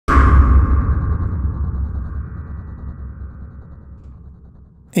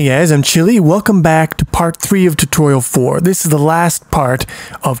Hey guys, I'm Chili. Welcome back to part 3 of tutorial 4. This is the last part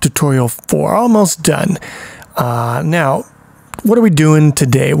of tutorial 4. Almost done. Now, what are we doing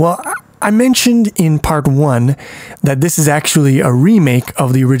today? Well, I mentioned in part 1 that this is actually a remake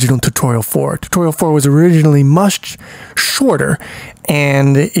of the original tutorial 4. Tutorial 4 was originally much shorter,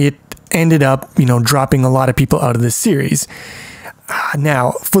 and it ended up, dropping a lot of people out of this series.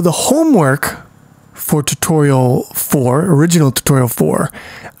 Now, for the homework for tutorial 4, original tutorial 4,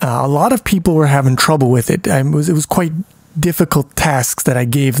 a lot of people were having trouble with it. It was quite difficult tasks that I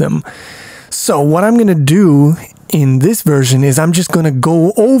gave them. So what I'm going to do in this version is I'm just going to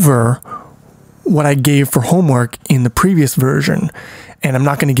go over what I gave for homework in the previous version. And I'm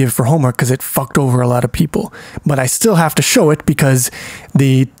not going to give it for homework because it fucked over a lot of people. But I still have to show it because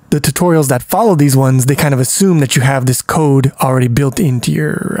the tutorials that follow these ones, they kind of assume that you have this code already built into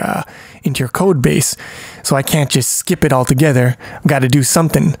your code base. So I can't just skip it altogether. I've got to do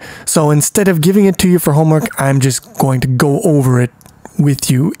something. So instead of giving it to you for homework, I'm just going to go over it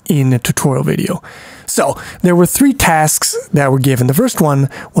with you in a tutorial video. So there were 3 tasks that were given. The first one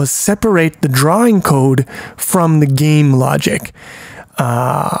was separate the drawing code from the game logic.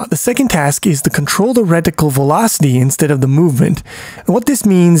 The second task is to control the reticle velocity instead of the movement. And what this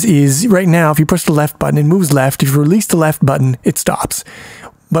means is right now, if you push the left button, it moves left. If you release the left button, it stops.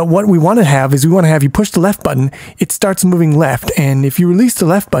 But what we want to have is you push the left button, it starts moving left. And if you release the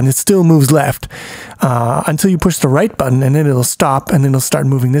left button, it still moves left until you push the right button, and then it'll stop and then it'll start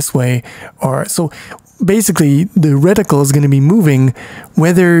moving this way. So basically, the reticle is going to be moving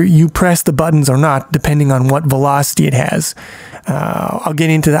whether you press the buttons or not, depending on what velocity it has. I'll get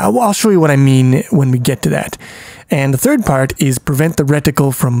into that. I'll show you what I mean when we get to that. And the third part is prevent the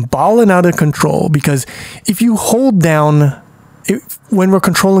reticle from balling out of control, because if you hold down, when we're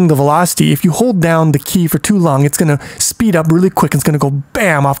controlling the velocity, if you hold down the key for too long, it's going to speed up really quick. It's going to go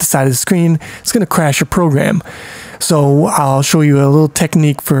bam off the side of the screen. It's going to crash your program. So I'll show you a little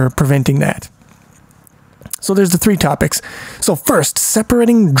technique for preventing that. So there's the 3 topics. So first,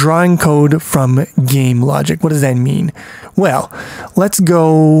 separating drawing code from game logic. What does that mean? Well, let's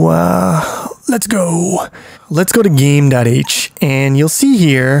go to game.h, and you'll see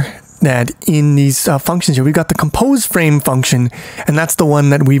here that in these functions here, we've got the compose frame function, and that's the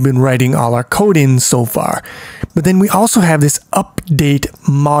one that we've been writing all our code in so far. But then we also have this update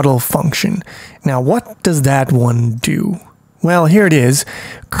model function. Now, what does that one do? Well, here it is.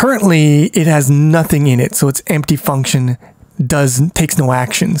 Currently, it has nothing in it, so its empty function takes no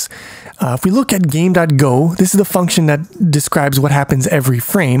actions. If we look at game.go, this is the function that describes what happens every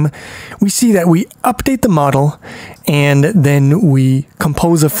frame. We see that we update the model, and then we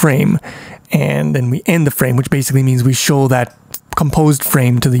compose a frame, and then we end the frame, which basically means we show that composed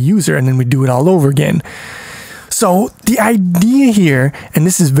frame to the user, and then we do it all over again. So the idea here, and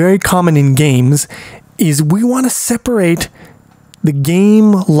this is very common in games, is we want to separate the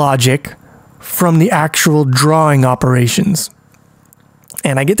game logic from the actual drawing operations.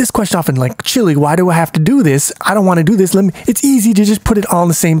 And I get this question often, like, Chili, why do I have to do this? I don't want to do this. It's easy to just put it all in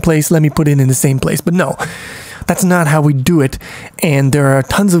the same place. Let me put it in the same place. But no, that's not how we do it. And there are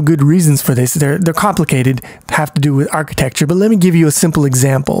tons of good reasons for this. They're complicated, have to do with architecture. But let me give you a simple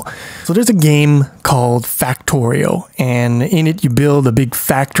example. So there's a game called Factorio, and in it you build a big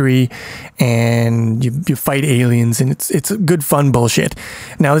factory and you fight aliens, and it's a good fun bullshit.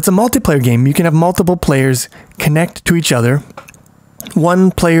 Now, it's a multiplayer game. You can have multiple players connect to each other. One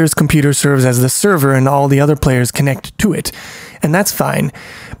player's computer serves as the server, and all the other players connect to it. And that's fine.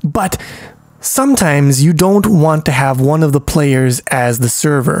 But sometimes you don't want to have one of the players as the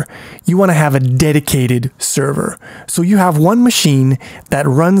server. You want to have a dedicated server. So you have one machine that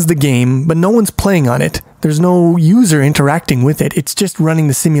runs the game, but no one's playing on it. There's no user interacting with it. It's just running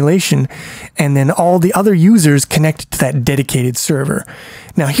the simulation, and then all the other users connect to that dedicated server.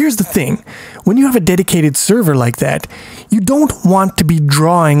 Now, here's the thing. When you have a dedicated server like that, you don't want to be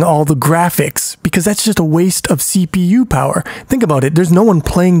drawing all the graphics, because that's just a waste of CPU power. Think about it. There's no one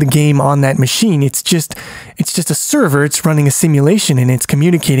playing the game on that machine. It's just a server. It's running a simulation, and it's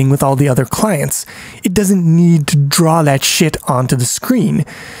communicating with all the other clients. It doesn't need to draw that shit onto the screen.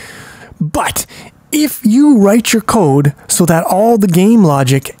 But if you write your code so that all the game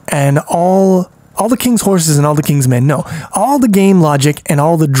logic and all the king's horses and all the king's men, no, all the game logic and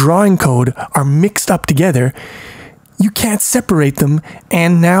all the drawing code are mixed up together, you can't separate them,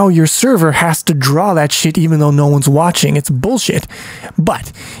 and now your server has to draw that shit even though no one's watching. It's bullshit.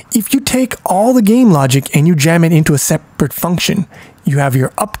 But if you take all the game logic and you jam it into a separate function, you have your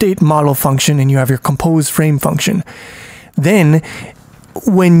update model function and you have your compose frame function, then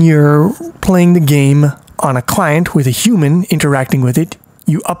when you're playing the game on a client with a human interacting with it,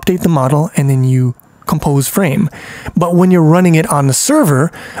 you update the model, and then you compose frame. But when you're running it on the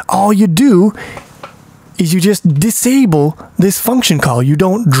server, all you do is you just disable this function call. You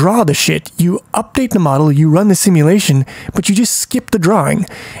don't draw the shit. You update the model, you run the simulation, but you just skip the drawing.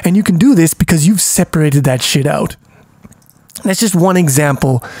 And you can do this because you've separated that shit out. That's just one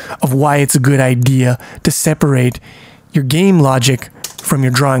example of why it's a good idea to separate your game logic from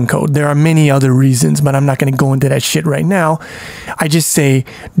your drawing code. There are many other reasons, but I'm not going to go into that shit right now. I just say,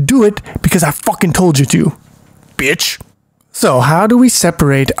 do it because I fucking told you to, bitch. So how do we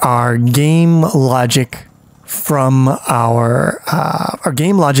separate our game logic from our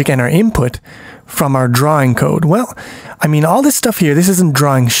game logic and our input from our drawing code? Well, I mean, all this stuff here, this isn't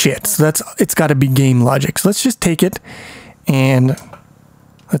drawing shit. So it's got to be game logic. So let's just take it and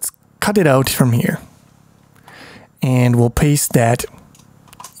let's cut it out from here. And we'll paste that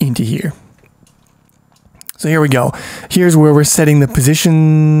into here. So here we go. Here's where we're setting the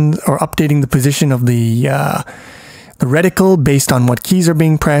position or updating the position of the reticle based on what keys are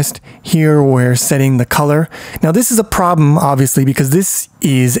being pressed. Here we're setting the color. Now this is a problem, obviously, because this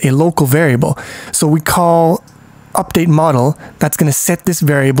is a local variable. So we call update model, that's going to set this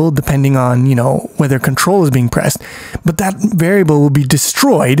variable depending on, you know, whether control is being pressed. But that variable will be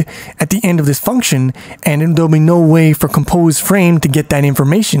destroyed at the end of this function, and there'll be no way for compose frame to get that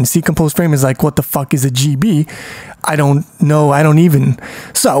information. See, compose frame is like, what the fuck is a GB? I don't know. I don't even.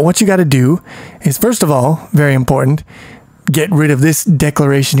 So what you got to do is, first of all, very important, get rid of this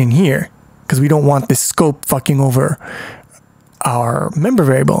declaration in here, because we don't want this scope fucking over our member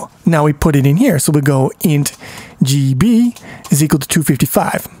variable. Now we put it in here. So we go int GB is equal to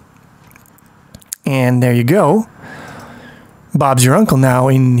 255. And there you go. Bob's your uncle. Now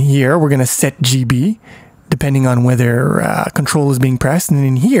in here, we're going to set GB depending on whether control is being pressed. And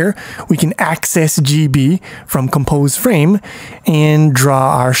in here, we can access GB from compose frame and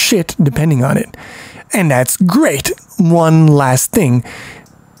draw our shit depending on it. And that's great. One last thing.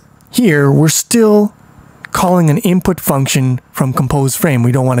 Here, we're still calling an input function from compose frame.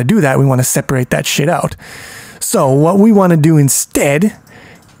 We don't want to do that. We want to separate that shit out. So what we want to do instead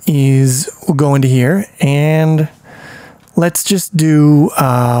is we'll go into here and let's just do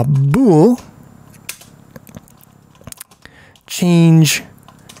bool change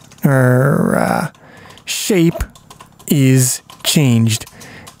or shape is changed,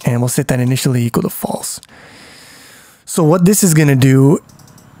 and we'll set that initially equal to false. So what this is going to do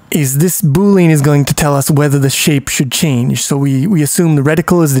is this boolean is going to tell us whether the shape should change. So we assume the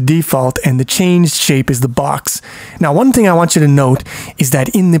reticle is the default and the changed shape is the box. Now, one thing I want you to note is that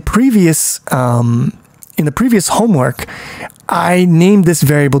in the previous homework, I named this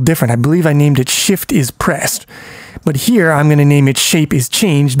variable different. I believe I named it shift is pressed. But here I'm going to name it shape is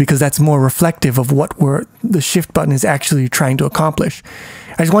changed because that's more reflective of what the shift button is actually trying to accomplish.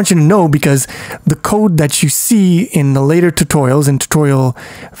 I just want you to know, because the code that you see in the later tutorials, in tutorial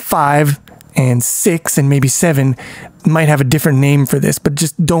 5 and 6 and maybe 7, might have a different name for this, but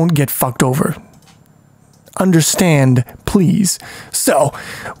just don't get fucked over. Understand, please. So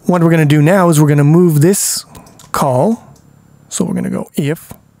what we're going to do now is we're going to move this call. So we're going to go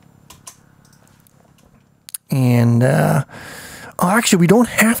if. And, actually, we don't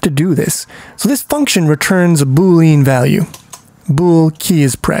have to do this. So this function returns a Boolean value. Bool key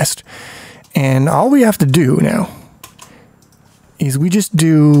is pressed. And all we have to do now is we just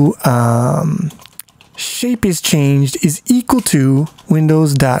do shape is changed is equal to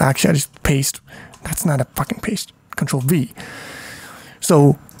Windows dot, actually, I just paste. That's not a fucking paste. Control V.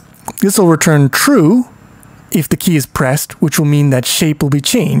 So this will return true if the key is pressed, which will mean that shape will be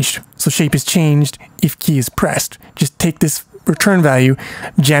changed. So shape is changed if key is pressed. Just take this return value,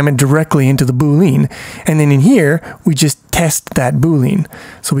 jam it directly into the Boolean, and then in here, we just test that Boolean.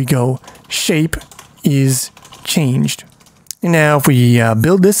 So we go shape is changed. And now if we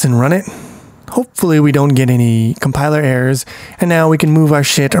build this and run it, hopefully we don't get any compiler errors, and now we can move our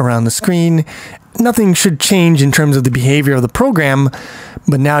shit around the screen. Nothing should change in terms of the behavior of the program,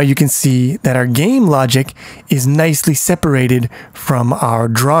 but now you can see that our game logic is nicely separated from our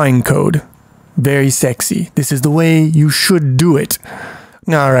drawing code. Very sexy. This is the way you should do it.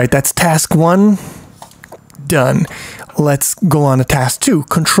 All right, that's task 1 done. Let's go on to task 2.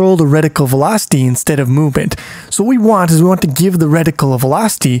 Control the reticle velocity instead of movement. So what we want to give the reticle a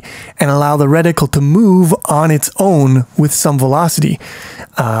velocity and allow the reticle to move on its own with some velocity.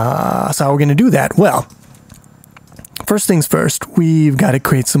 So how are we going to do that? Well, first things first, we've got to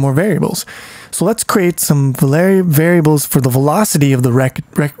create some more variables. So let's create some variables for the velocity of the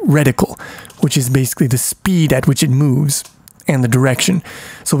reticle, which is basically the speed at which it moves and the direction.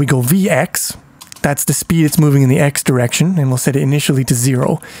 So we go Vx that's the speed it's moving in the x direction, and we'll set it initially to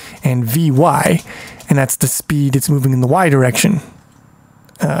 0, and vy, and that's the speed it's moving in the y direction,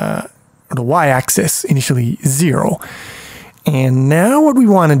 or the y-axis, initially 0. And now what we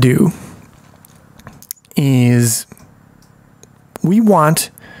want to do is we want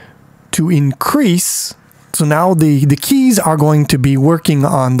to increase, so now the keys are going to be working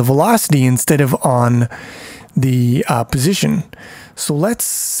on the velocity instead of on the position. So let's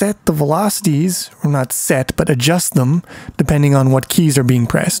set the velocities, or not set, but adjust them depending on what keys are being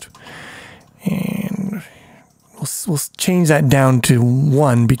pressed. And we'll change that down to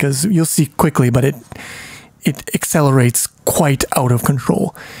 1 because you'll see quickly, but it accelerates quite out of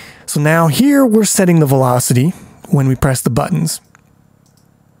control. So now here we're setting the velocity when we press the buttons.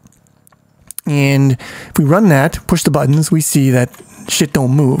 And if we run that, push the buttons, we see that shit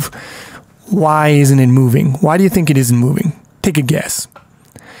don't move. Why isn't it moving? Why do you think it isn't moving? Take a guess.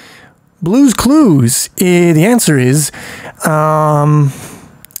 Blue's Clues. The answer is, well,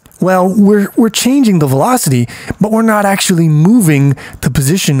 we're changing the velocity, but we're not actually moving the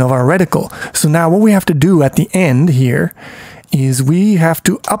position of our reticle. So now what we have to do at the end here is we have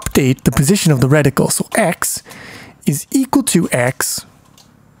to update the position of the reticle. So x is equal to x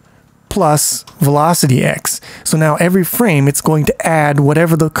plus velocity x. So now every frame it's going to add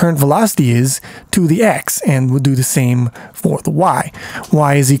whatever the current velocity is to the x, and we'll do the same for the y.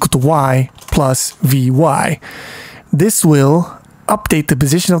 Y is equal to y plus vy. This will update the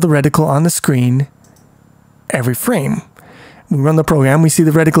position of the reticle on the screen every frame. We run the program, we see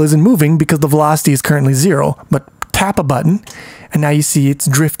the reticle isn't moving because the velocity is currently 0, but tap a button, and now you see it's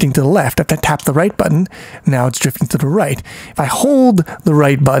drifting to the left. If I tap the right button, now it's drifting to the right. If I hold the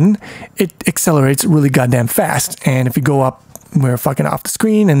right button, it accelerates really goddamn fast. And if we go up, we're fucking off the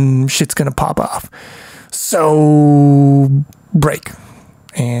screen and shit's gonna pop off. So brake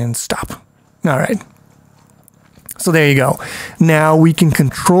and stop. All right. So there you go. Now we can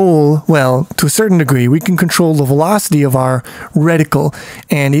control, well, to a certain degree, we can control the velocity of our reticle,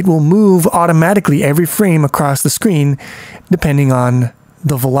 and it will move automatically every frame across the screen depending on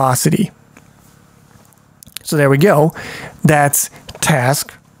the velocity. So there we go. That's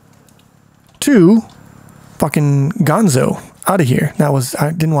task 2. Fucking gonzo. Out of here. That was,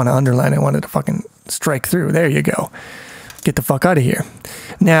 I didn't want to underline, I wanted to fucking strike through. There you go. Get the fuck out of here.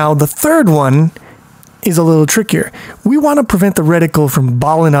 Now the third one is a little trickier. We want to prevent the reticle from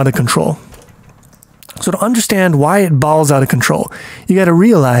balling out of control. So to understand why it balls out of control, you got to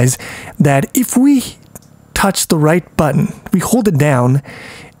realize that if we touch the right button, we hold it down,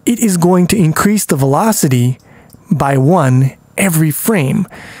 it is going to increase the velocity by 1 every frame.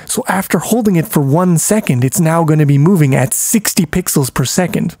 So after holding it for 1 second, it's now going to be moving at 60 pixels per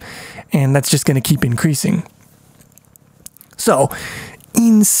second. And that's just going to keep increasing. So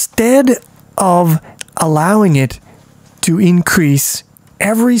instead of allowing it to increase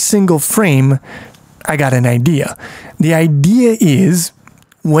every single frame, I got an idea. The idea is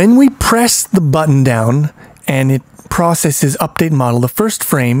when we press the button down and it processes update model, the first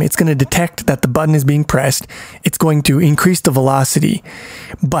frame, it's going to detect that the button is being pressed. It's going to increase the velocity.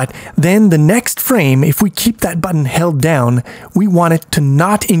 But then the next frame, if we keep that button held down, we want it to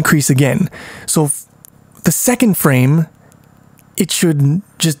not increase again. So the second frame, it should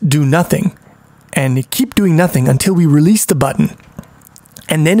just do nothing. And keep doing nothing until we release the button.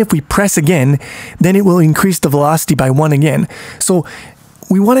 And then if we press again, then it will increase the velocity by 1 again. So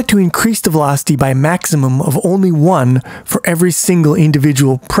we want it to increase the velocity by a maximum of only 1 for every single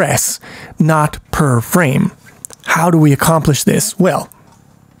individual press, not per frame. How do we accomplish this? Well,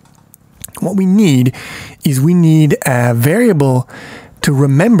 what we need is we need a variable to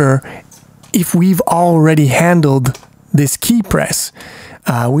remember if we've already handled this key press.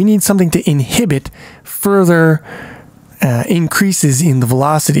 We need something to inhibit further increases in the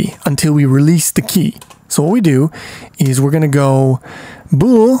velocity until we release the key. So what we do is we're going to go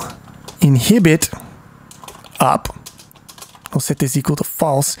bool inhibit up. We'll set this equal to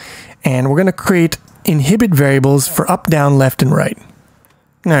false, and we're going to create inhibit variables for up, down, left, and right.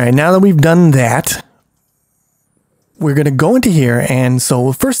 All right, now that we've done that, we're going to go into here, and so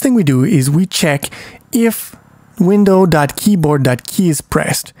the first thing we do is we check if window.keyboard.key is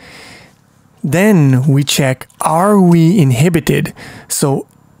pressed. Then we check, are we inhibited? So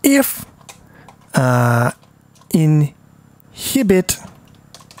if inhibit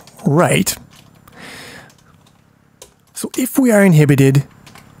right, so if we are inhibited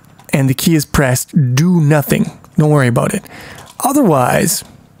and the key is pressed, do nothing. Don't worry about it. Otherwise,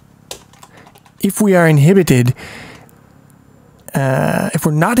 if we are inhibited, if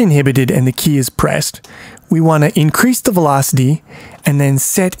we're not inhibited and the key is pressed, we want to increase the velocity and then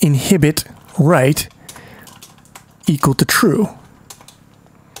set inhibit right equal to true.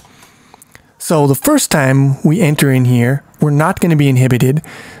 So the first time we enter in here, we're not going to be inhibited.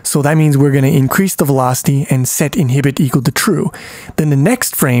 So that means we're going to increase the velocity and set inhibit equal to true. Then the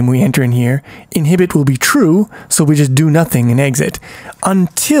next frame we enter in here, inhibit will be true. So we just do nothing and exit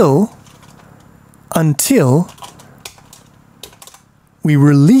until we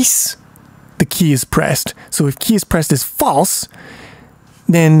release the key is pressed. So if key is pressed is false,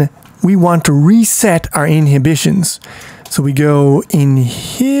 then we want to reset our inhibitions. So we go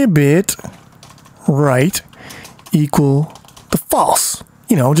inhibit right equal to false.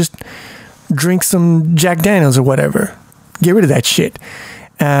 You know, just drink some Jack Daniels or whatever. Get rid of that shit.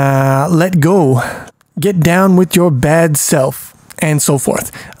 Let go. Get down with your bad self, and so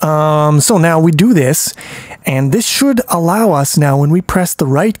forth. So now we do this, and this should allow us now when we press the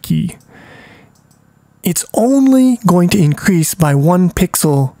right key, it's only going to increase by 1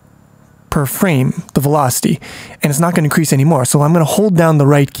 pixel per frame, the velocity, and it's not going to increase anymore. So I'm going to hold down the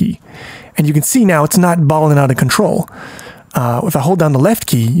right key, and you can see now it's not balling out of control. If I hold down the left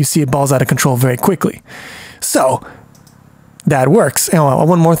key, you see it balls out of control very quickly. So that works. And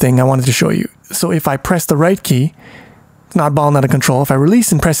one more thing I wanted to show you. So if I press the right key, it's not balling out of control. If I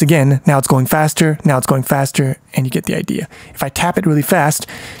release and press again, now it's going faster, and you get the idea. If I tap it really fast,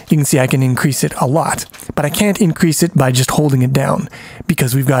 you can see I can increase it a lot. But I can't increase it by just holding it down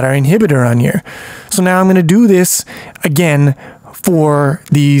because we've got our inhibitor on here. So now I'm going to do this again for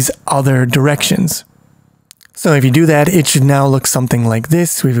these other directions. So if you do that, it should now look something like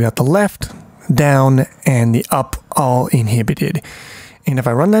this. We've got the left, down, and the up all inhibited. And if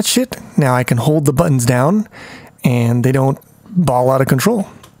I run that shit, now I can hold the buttons down and they don't ball out of control.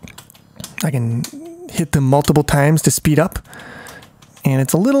 I can hit them multiple times to speed up, and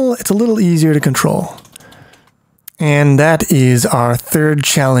it's a little easier to control. And that is our third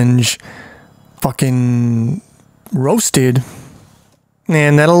challenge fucking roasted.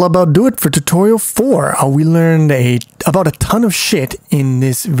 And that'll about do it for tutorial 4. We learned about a ton of shit in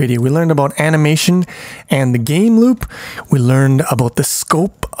this video. We learned about animation and the game loop. We learned about the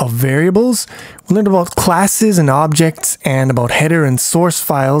scope of variables. We learned about classes and objects and about header and source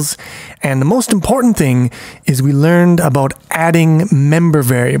files. And the most important thing is we learned about adding member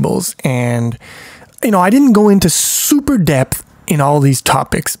variables. And, you know, I didn't go into super depth in all these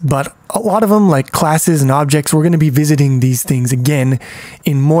topics, but a lot of them, like classes and objects, we're going to be visiting these things again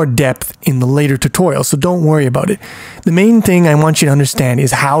in more depth in the later tutorials, so don't worry about it. The main thing I want you to understand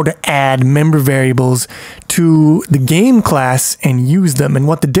is how to add member variables to the game class and use them, and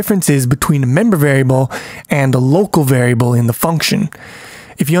what the difference is between a member variable and a local variable in the function.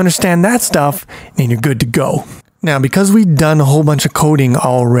 If you understand that stuff, then you're good to go. Now, because we've done a whole bunch of coding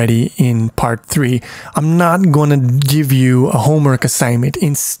already in part 3, I'm not going to give you a homework assignment.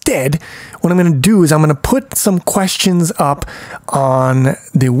 Instead, what I'm going to do is I'm going to put some questions up on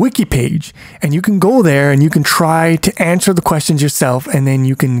the wiki page, and you can go there and you can try to answer the questions yourself, and then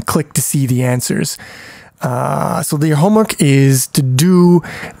you can click to see the answers. So your homework is to do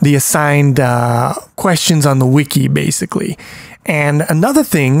the assigned questions on the wiki, basically. And another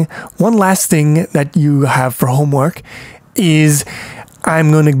thing, one last thing that you have for homework is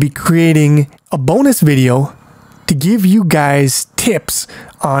I'm going to be creating a bonus video to give you guys tips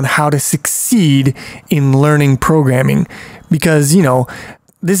on how to succeed in learning programming. Because, you know,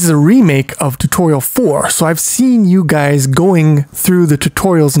 this is a remake of tutorial 4. So I've seen you guys going through the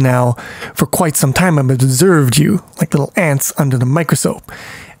tutorials now for quite some time. I've observed you like little ants under the microscope.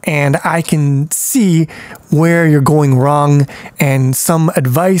 And I can see where you're going wrong and some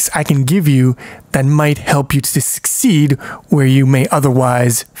advice I can give you that might help you to succeed where you may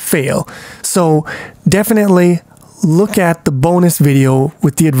otherwise fail. So definitely look at the bonus video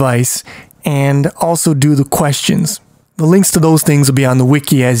with the advice and also do the questions. The links to those things will be on the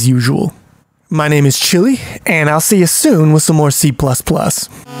wiki as usual. My name is Chili, and I'll see you soon with some more C++.